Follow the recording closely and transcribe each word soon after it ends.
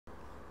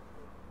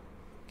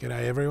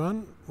G'day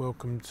everyone,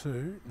 welcome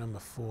to number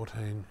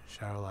 14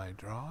 Charolais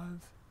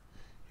Drive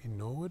in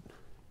Norwood.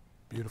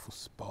 Beautiful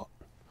spot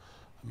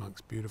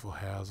amongst beautiful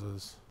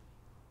houses,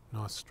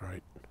 nice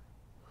street.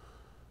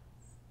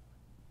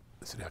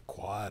 Listen how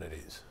quiet it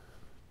is.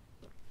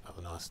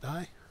 Another nice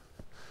day.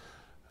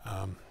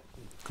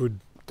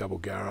 Good double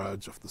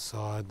garage off the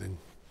side, then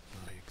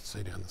you can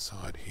see down the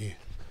side here,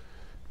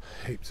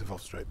 heaps of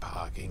off-street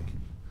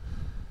parking,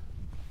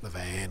 the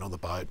van or the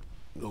boat,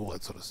 all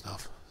that sort of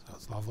stuff, so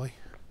it's lovely.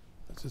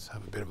 Let's just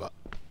have a bit of a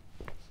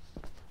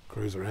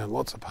cruise around.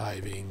 Lots of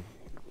paving,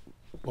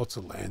 lots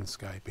of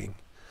landscaping.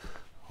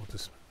 I'll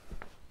just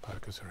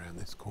focus around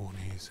this corner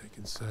here so you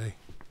can see.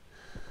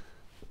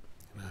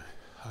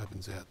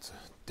 Opens out to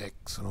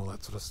decks and all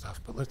that sort of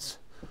stuff. But let's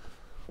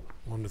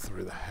wander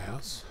through the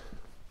house.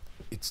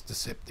 It's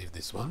deceptive,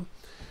 this one.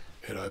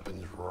 It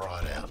opens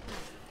right out.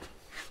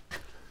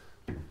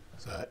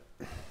 So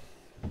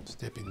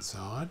step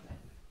inside.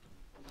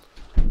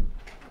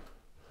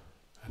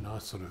 A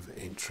nice sort of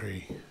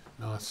entry,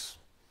 nice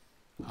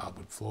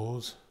hardwood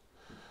floors.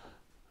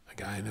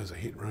 Again, as I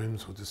hit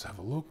rooms, we'll just have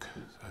a look.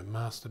 So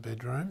master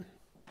bedroom,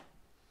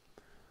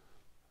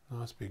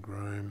 nice big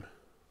room,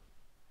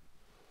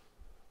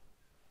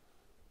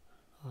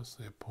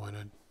 nicely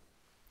appointed,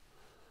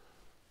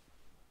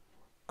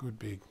 good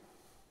big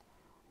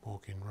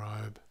walk-in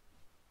robe.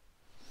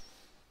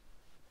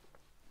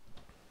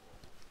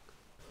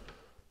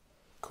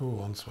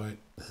 Cool ensuite.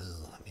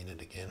 I'm in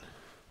it again.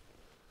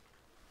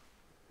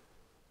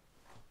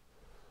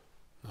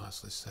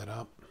 Nicely set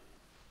up.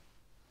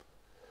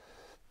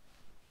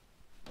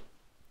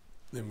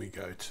 Then we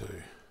go to,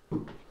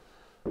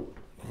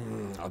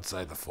 I'd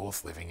say the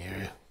fourth living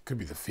area. Could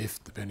be the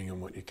fifth, depending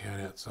on what you count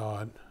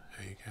outside,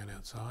 how you count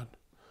outside.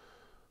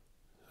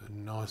 A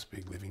nice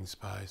big living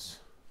space.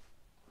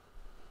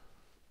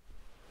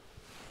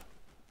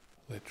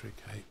 Electric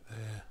heat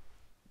there.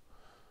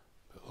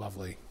 But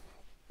lovely,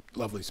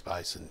 lovely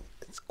space, and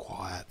it's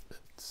quiet.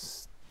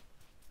 It's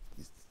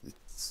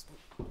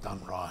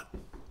done right.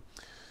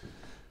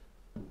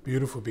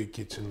 Beautiful big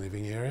kitchen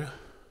living area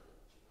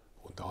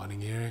or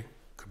dining area.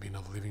 Could be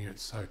another living area.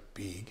 It's so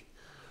big.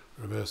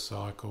 Reverse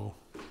cycle.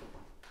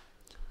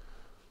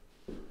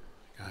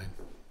 Again,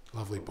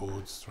 lovely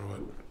boards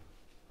through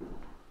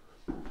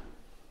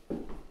it.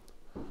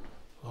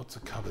 Lots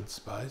of cupboard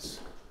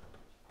space.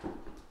 If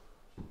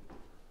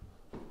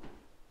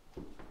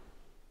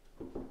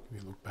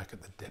you look back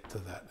at the depth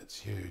of that, it's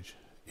huge.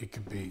 It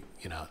could be,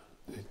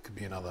 it could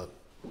be another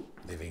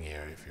living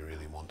area if you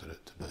really wanted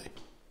it to be.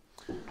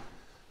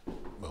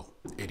 Well,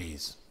 it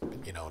is,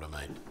 but you know what I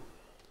mean.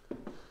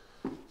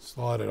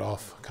 Slide it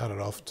off, cut it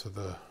off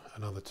to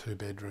another two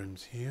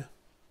bedrooms here.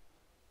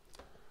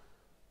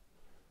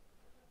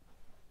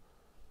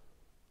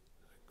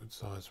 Good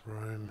sized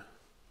room.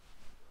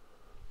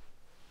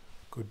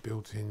 Good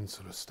built-in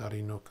sort of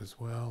study nook as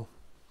well.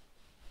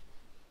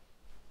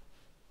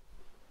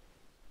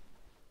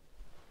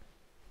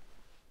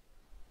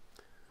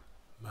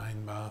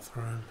 Main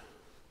bathroom.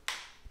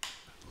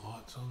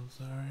 Lights on,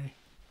 sorry.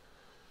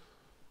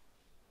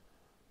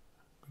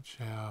 Good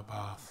shower,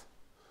 bath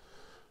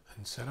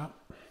and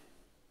setup.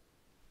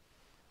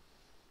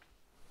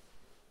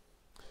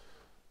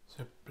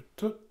 Separate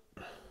toot.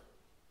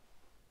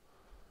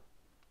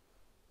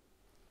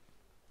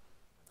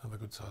 Another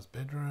good sized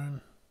bedroom.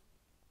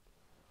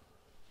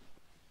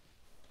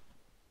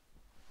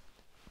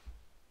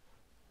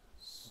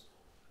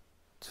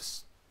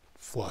 Just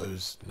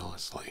flows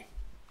nicely.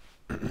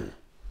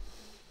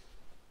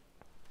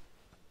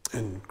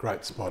 And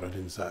great spot, I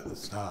didn't say at the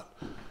start.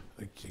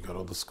 You've got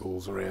all the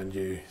schools around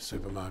you,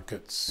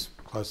 supermarkets,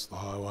 close to the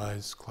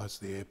highways, close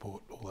to the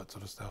airport, all that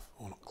sort of stuff.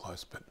 Well, not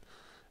close, but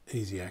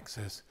easy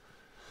access.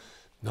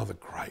 Another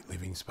great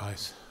living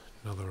space,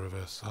 another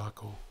reverse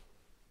cycle.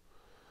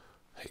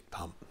 Heat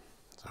pump,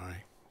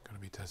 sorry, got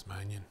to be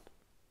Tasmanian.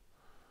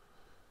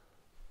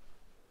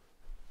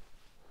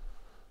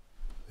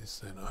 This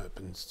then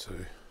opens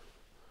to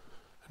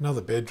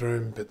another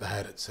bedroom, but they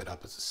had it set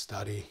up as a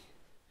study.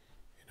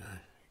 It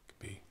could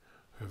be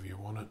whoever you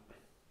want it.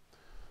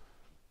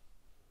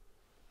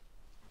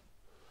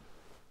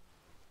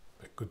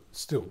 But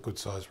still good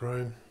sized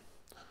room.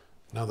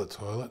 Another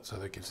toilet, so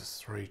that gives us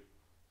three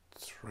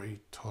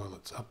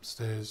toilets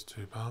upstairs,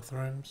 two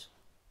bathrooms.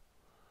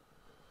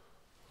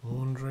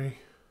 Laundry.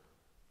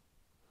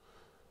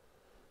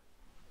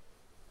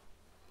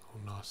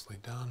 All nicely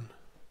done.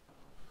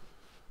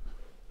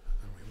 And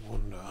then we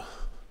wander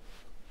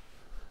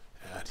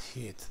out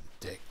here to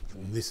the deck,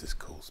 and this is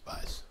cool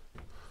space.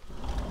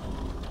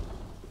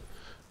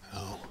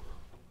 Oh,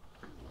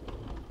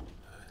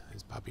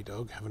 there's puppy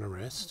dog having a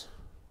rest.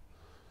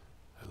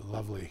 A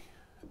lovely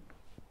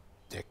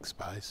deck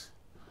space,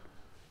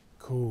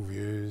 cool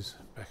views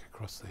back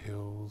across the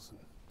hills.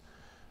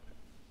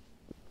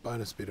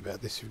 Bonus bit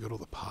about this, you've got all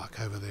the park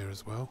over there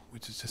as well,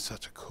 which is just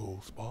such a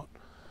cool spot.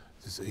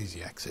 Just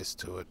easy access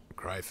to it,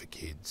 great for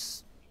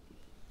kids,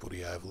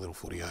 little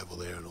footy oval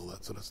there and all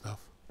that sort of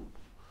stuff.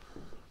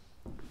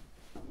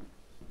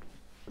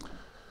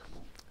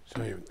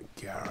 Show you the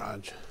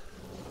garage.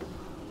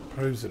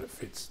 Proves that it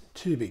fits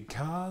 2 big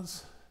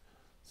cars.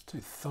 There's 2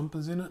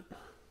 thumpers in it.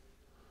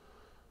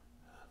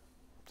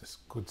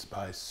 Just good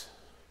space.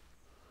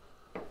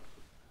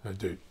 I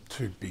do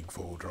 2 big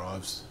 4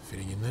 drives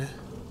fitting in there.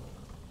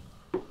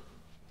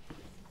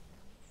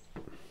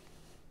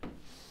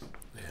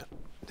 Now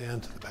down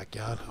to the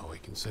backyard. Oh, we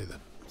can see the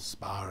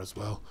spa as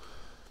well.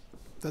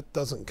 That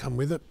doesn't come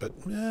with it, but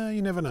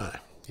you never know.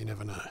 You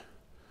never know.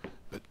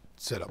 But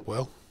set up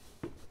well.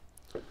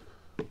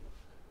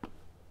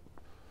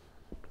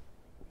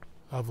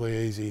 Lovely,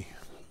 easy,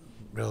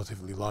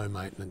 relatively low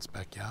maintenance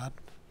backyard.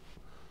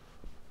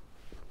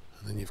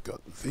 And then you've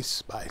got this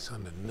space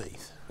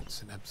underneath.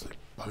 It's an absolute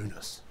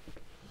bonus.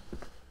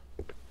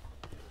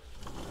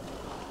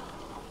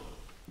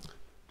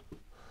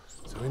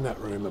 So in that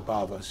room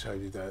above, I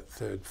showed you that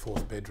 3rd,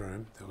 4th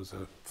bedroom. There was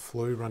a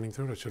flue running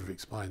through it. I should have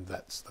explained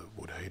that's the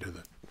wood heater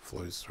that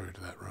flues through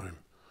to that room.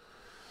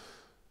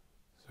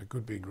 So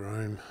good big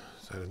room.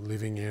 So the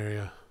living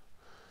area.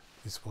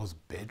 This was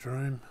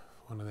bedroom,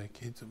 one of their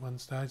kids at one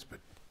stage, but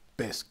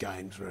best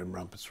games room,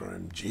 rumpus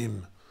room,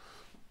 gym,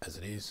 as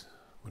it is,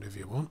 whatever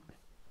you want.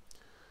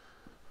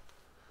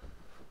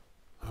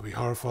 I'll be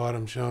horrified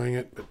I'm showing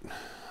it, but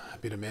a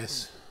bit of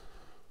mess.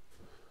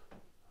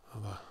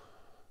 Other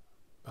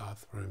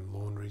bathroom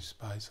laundry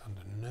space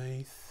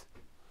underneath.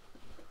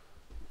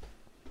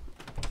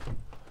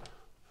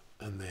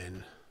 And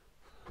then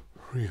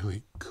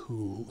really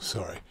cool,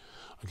 sorry,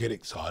 I get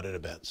excited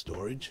about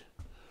storage.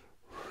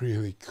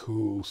 Really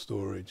cool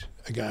storage.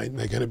 Again,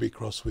 they're going to be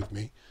cross with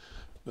me,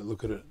 but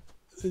look at it.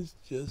 There's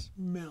just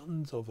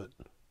mountains of it.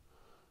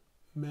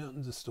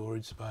 Mountains of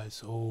storage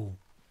space, all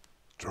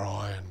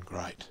dry and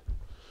great.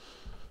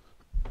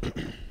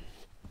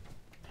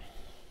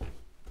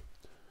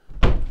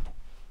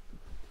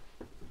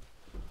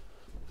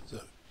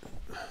 So,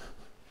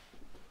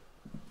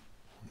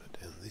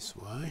 down this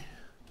way.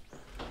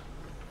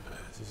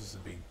 This is a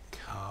big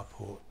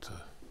carport to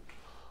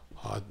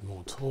hide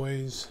more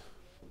toys.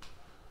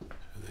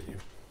 And then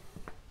it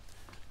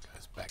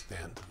goes back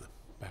down to the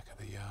back of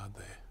the yard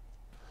there,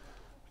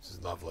 which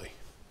is lovely.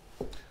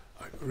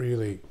 A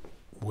really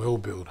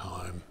well-built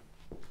home,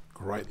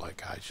 great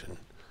location,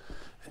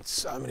 and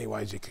so many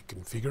ways you could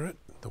configure it.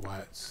 The way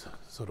it's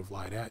sort of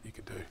laid out, you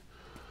could do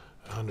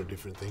 100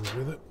 different things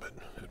with it, but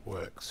it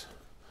works.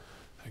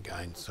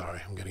 Again,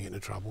 sorry, I'm getting into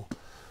trouble.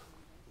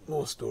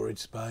 More storage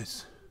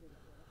space,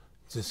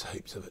 just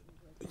heaps of it,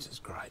 which is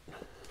great.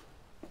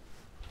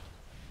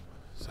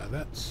 So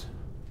that's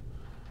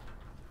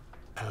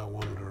our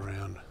wander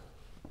around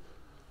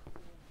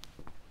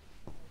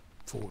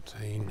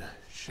 14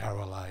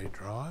 Charolais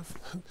Drive.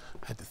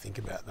 I had to think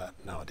about that.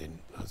 No, I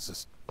didn't. I was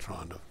just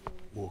trying to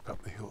walk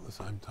up the hill at the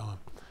same time.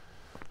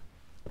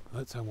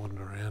 That's our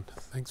wander around.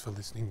 Thanks for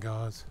listening,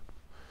 guys.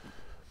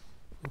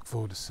 Look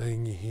forward to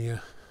seeing you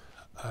here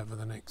over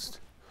the next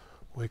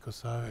week or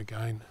so.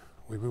 Again,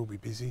 we will be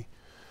busy,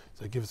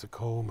 so give us a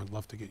call and we'd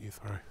love to get you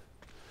through.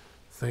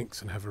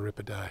 Thanks and have a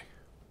ripper day.